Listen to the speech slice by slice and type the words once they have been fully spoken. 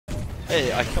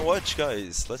Hey, I can watch,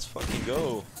 guys. Let's fucking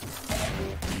go.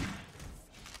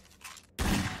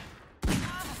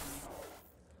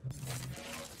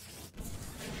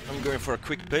 I'm going for a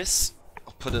quick piss.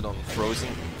 I'll put it on frozen.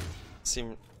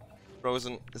 Seem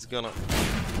frozen is gonna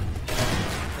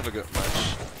have a good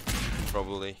match.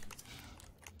 Probably.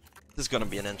 This is gonna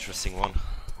be an interesting one.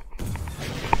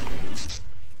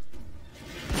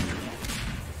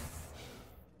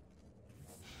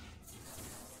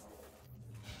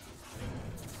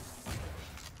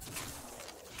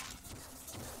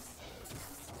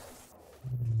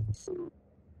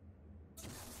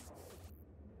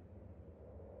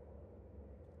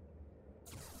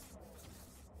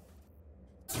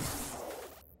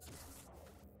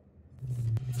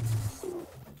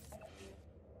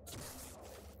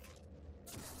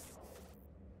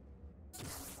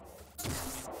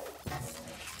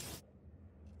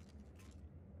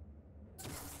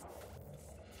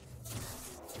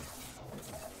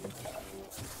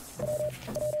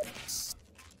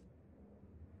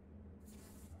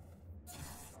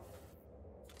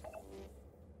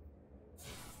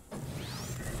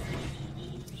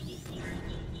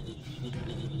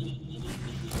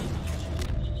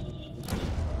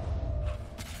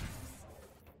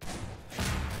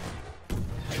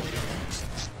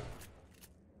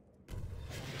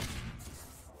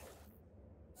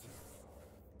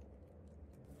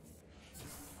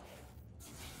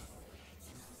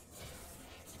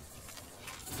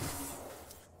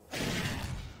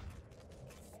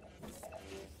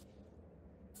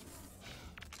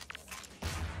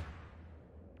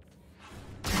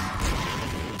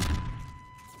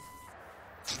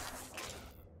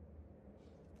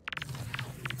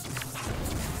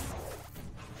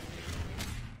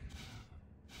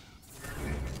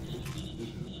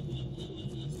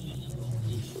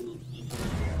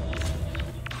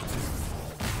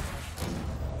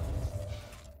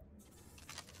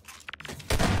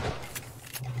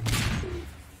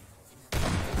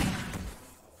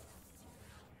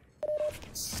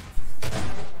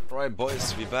 Alright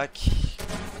boys, we back.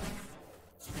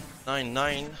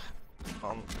 9-9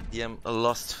 on the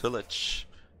Lost Village.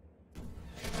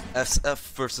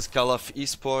 SF versus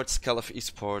Kalev.eSports.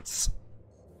 Kalev.eSports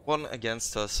won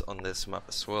against us on this map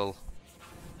as well.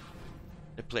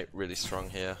 They played really strong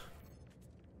here.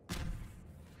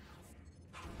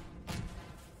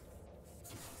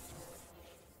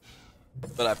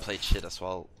 But I played shit as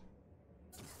well.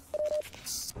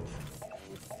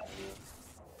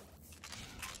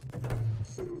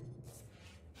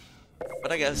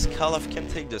 But I guess Kalev can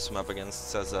take this map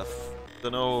against SF.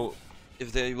 Don't know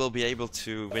if they will be able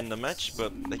to win the match,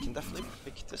 but they can definitely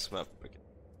pick this map.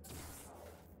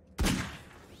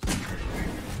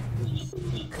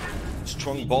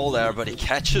 Strong ball there, but he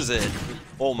catches it.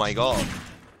 Oh my god.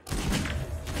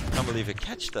 Can't believe he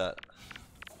catched that.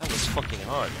 That was fucking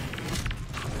hard.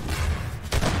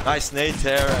 Nice nade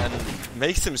there and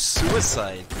makes him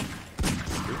suicide.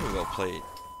 Really well played.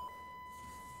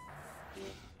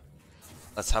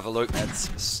 Let's have a look at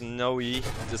Snowy.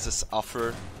 This is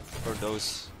AFER, for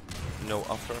those who know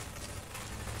AFER.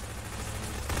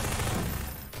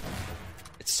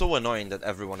 It's so annoying that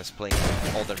everyone is playing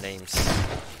all their names.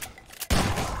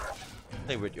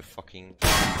 Play with your fucking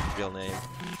real name.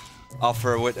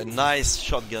 AFER with a nice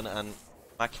shotgun and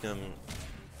Magnum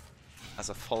as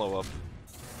a follow-up.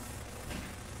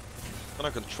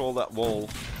 Gonna control that wall.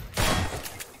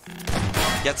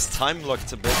 Gets time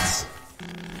locked a bit.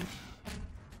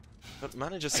 But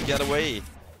manages to get away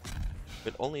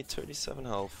with only 37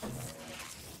 health.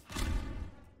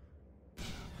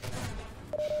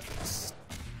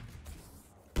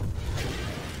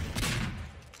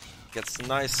 Gets a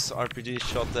nice RPG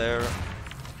shot there.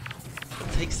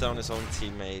 But takes down his own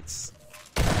teammates.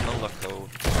 Unlucky.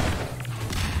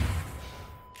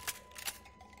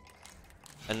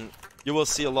 And you will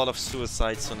see a lot of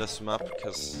suicides on this map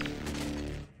because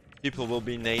people will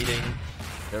be nading.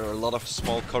 There are a lot of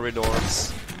small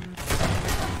corridors,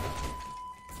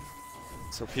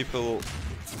 so people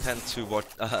tend to watch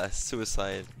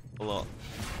suicide a lot.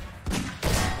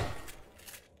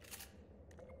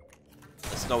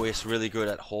 Snowy is really good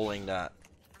at holding that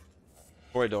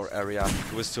corridor area.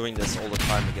 He was doing this all the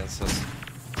time against us,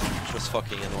 which was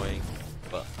fucking annoying,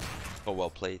 but oh, well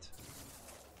played.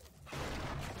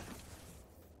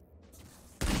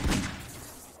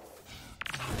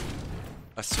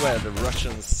 I swear the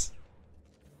Russians'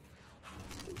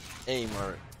 aim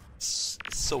are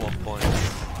so on point.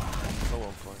 So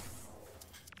on point.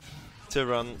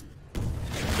 TiRRaN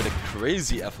with a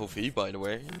crazy FOV, by the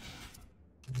way.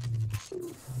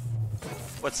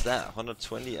 What's that?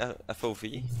 120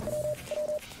 FOV?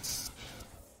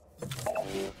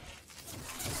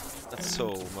 That's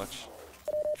so much.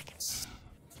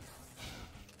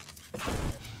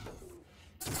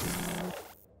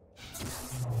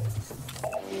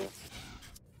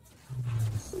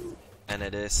 And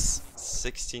it is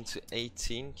 16 to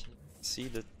 18. Can you see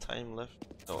the time left?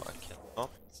 No, I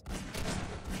cannot.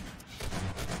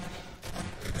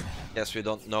 Guess we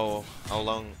don't know how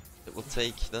long it will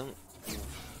take them.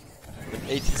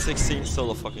 18-16,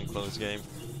 still a fucking close game.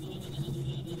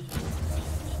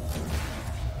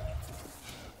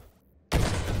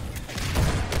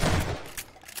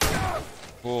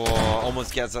 Oh,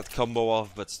 almost gets that combo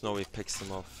off, but Snowy picks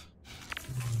him off.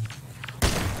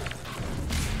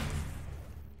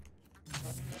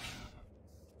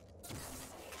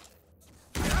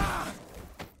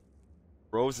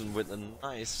 Rosen with a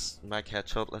nice mag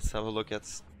headshot. Let's have a look at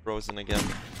Rosen again.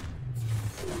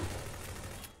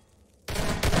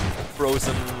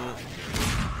 Rosen,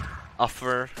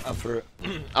 AFER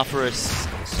is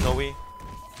Snowy,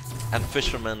 and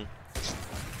Fisherman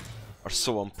are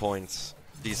so on point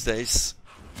these days.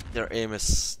 Their aim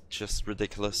is just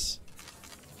ridiculous.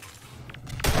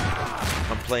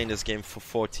 I'm playing this game for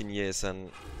 14 years and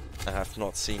I have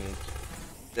not seen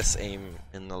this aim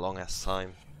in the longest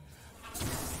time.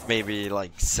 Maybe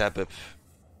like Zabib,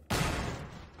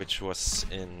 which was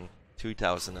in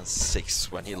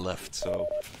 2006 when he left, so...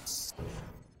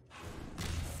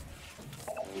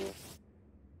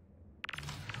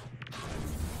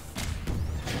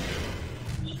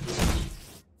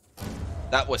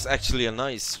 That was actually a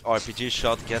nice RPG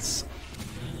shot, gets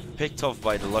picked off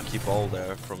by the lucky ball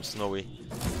there from Snowy.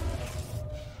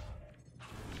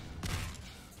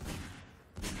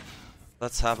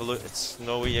 Let's have a look, it's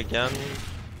Snowy again.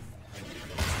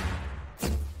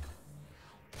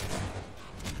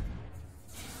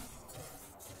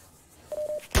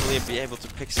 Will he be able to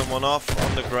pick someone off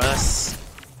on the grass?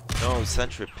 No,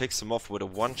 Sentre picks him off with a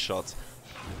one-shot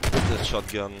with the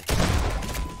shotgun.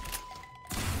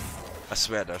 I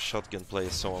swear their shotgun play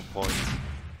is so on point.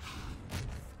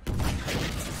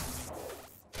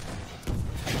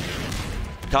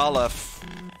 Kalev,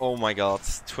 oh my god,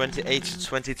 28 to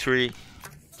 23.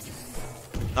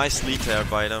 Nice lead there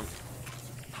by them.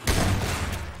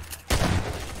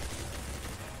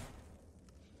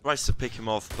 Tries to pick him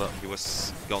off, but he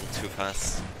was gone too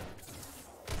fast.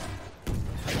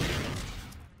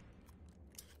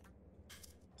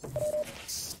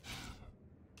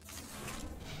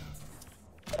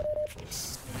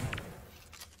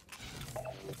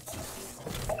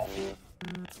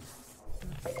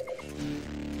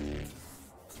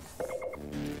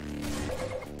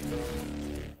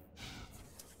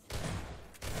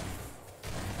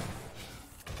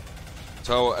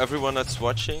 So everyone that's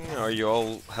watching, are you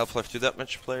all Half-Life 2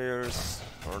 Deathmatch players?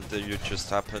 Or do you just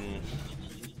happen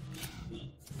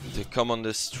to come on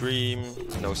the stream?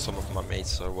 I know some of my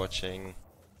mates are watching,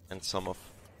 and some of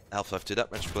Half-Life 2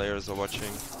 Deathmatch players are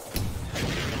watching.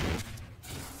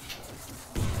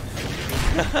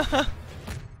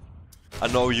 I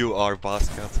know you are,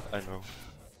 Basket, I know.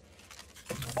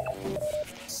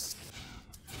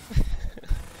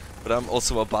 But I'm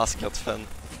also a Basket fan.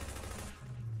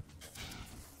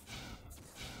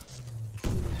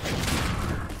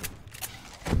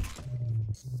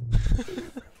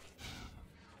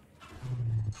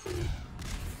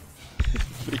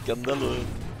 Frikandellen.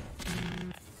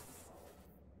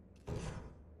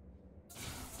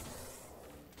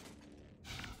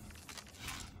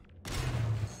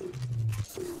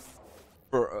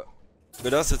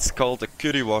 With us it's called a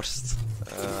currywurst.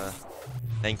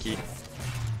 Thank you.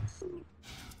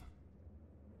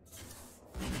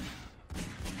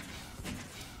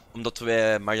 Omdat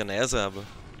wij mayonaise hebben.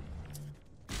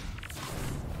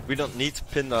 We don't need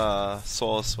pinda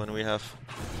sauce when we have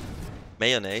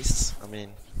mayonnaise. I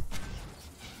mean,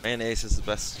 mayonnaise is the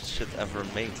best shit ever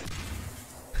made.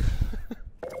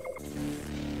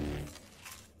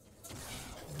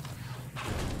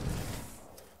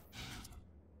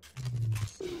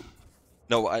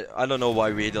 No, I don't know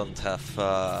why we don't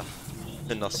have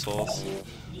pinda sauce.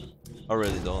 I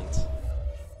really don't.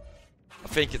 I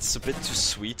think it's a bit too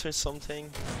sweet or something.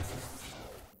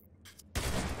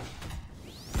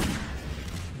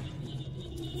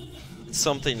 It's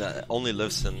something that only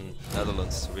lives in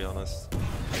Netherlands, to be honest.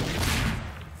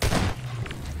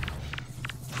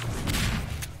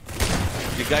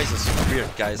 You guys are weird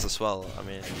guys as well. I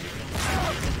mean,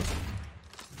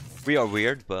 we are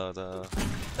weird, but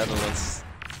Netherlands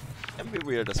can be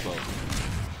weird as well.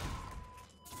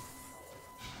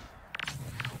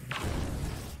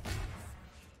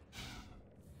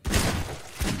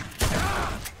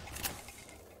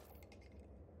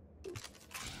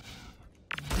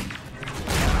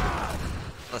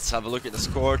 Let's have a look at the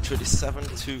score. 37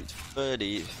 to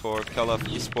 30 for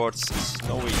Kalev.eSports.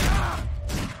 Snowy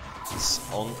is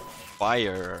on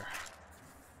fire.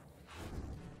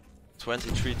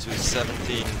 23 to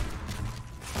 17.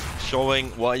 Showing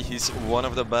why he's one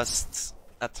of the best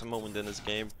at the moment in this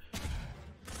game.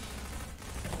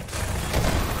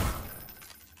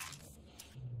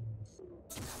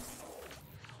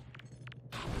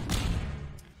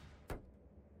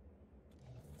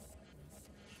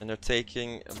 And they're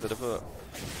taking a bit of a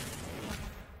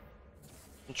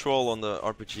control on the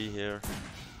RPG here.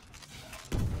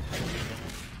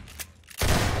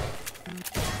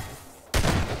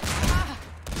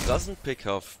 Doesn't pick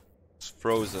off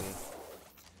Frozen.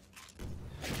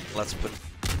 Let's put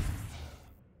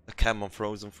a cam on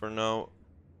Frozen for now.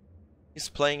 He's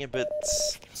playing a bit...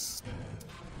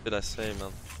 What did I say,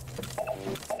 man?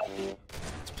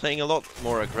 He's playing a lot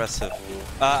more aggressive.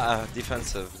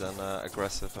 Defensive than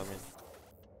aggressive, I mean.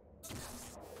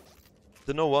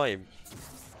 Don't know why.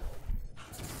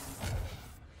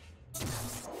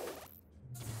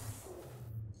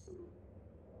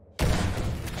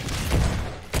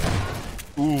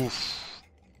 Oof.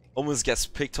 Almost gets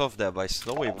picked off there by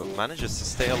Snowy, but manages to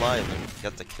stay alive and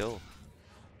get the kill.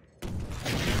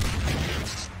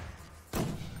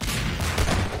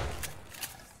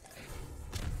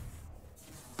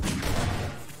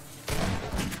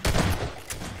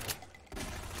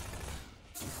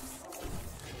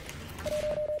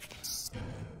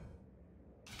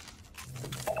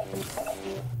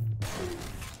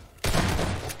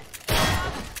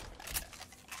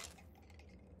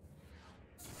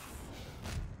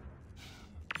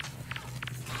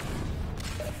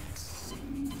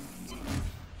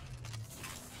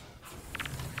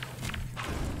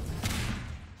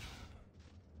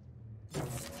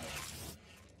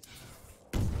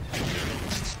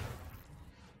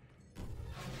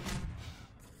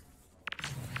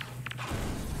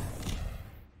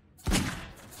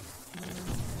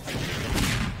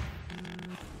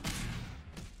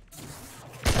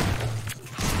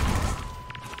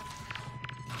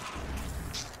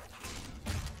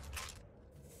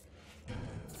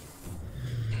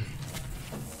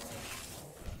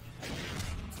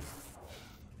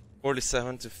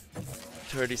 (47 to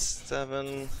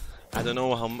 37). I don't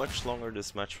know how much longer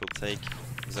this match will take,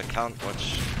 because I can't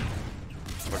watch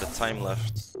for the time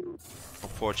left.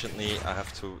 Unfortunately, I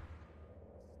have to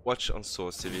watch on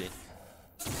Source TV.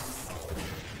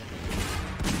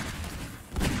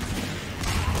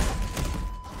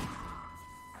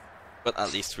 But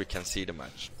at least we can see the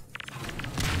match.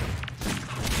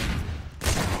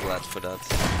 Glad for that.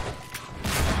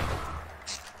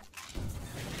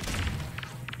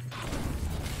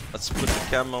 Let's put the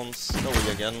cam on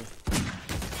Snowy again.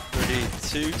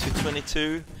 32 to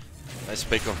 22. Nice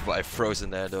pick off by Frozen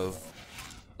there though.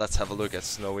 Let's have a look at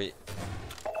Snowy.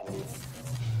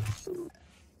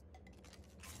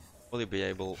 Will he be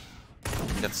able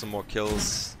to get some more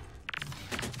kills?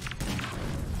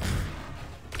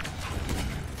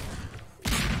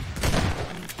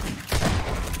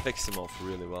 Picks him off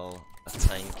really well. A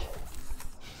tank.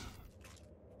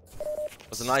 It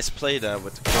was a nice play there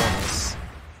with the corners.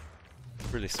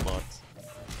 Really smart.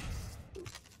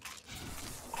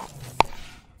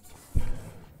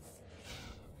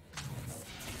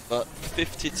 But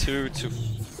 52 to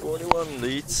 41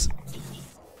 leads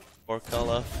for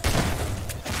Kalev.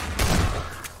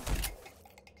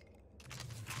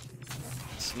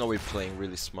 Snowy playing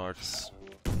really smart.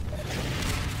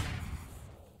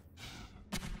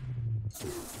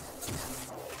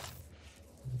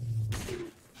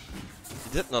 He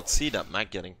did not see that mag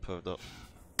getting pulled up.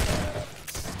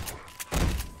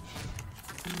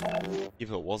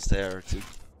 Eva was there to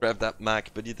grab that mag,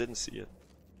 but he didn't see it.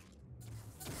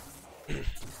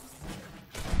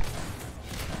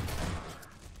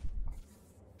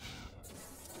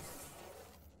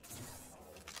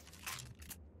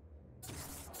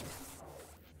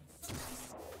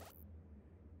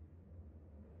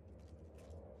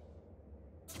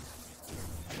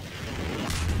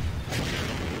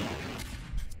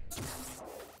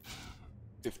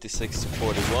 (56 to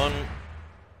 41).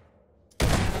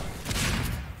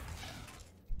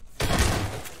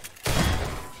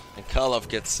 And Kalev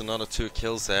gets another 2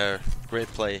 kills there. Great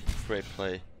play, great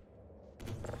play.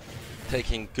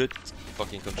 Taking good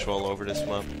fucking control over this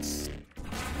map.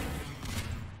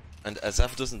 And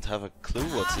SF doesn't have a clue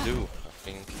what to do, I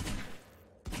think.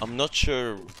 I'm not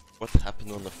sure what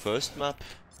happened on the first map.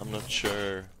 I'm not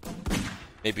sure.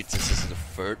 Maybe this is the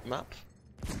 3rd map?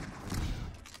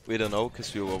 We don't know,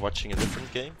 because we were watching a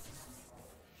different game.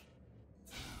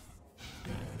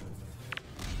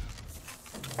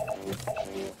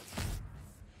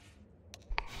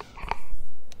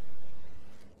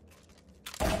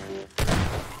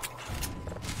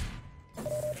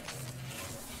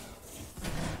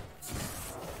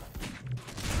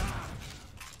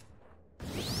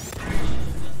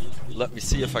 Let me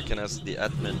see if I can ask the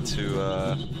admin to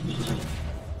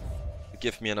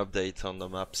give me an update on the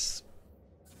maps.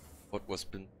 What was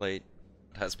been played,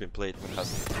 what has been played, what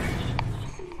hasn't.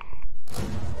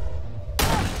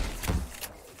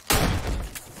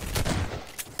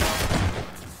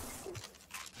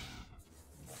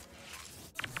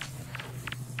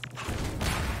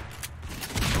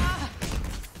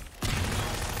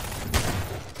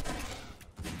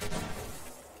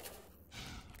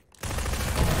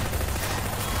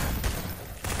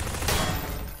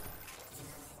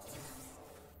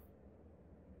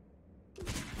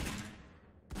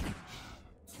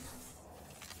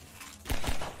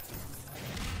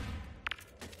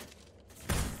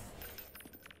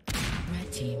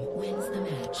 Team wins the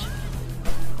match.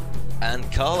 And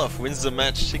Kalev wins the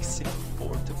match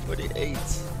 64-48.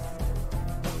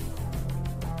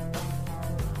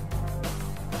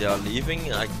 They are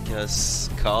leaving. I guess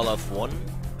Kalev won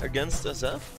against SF.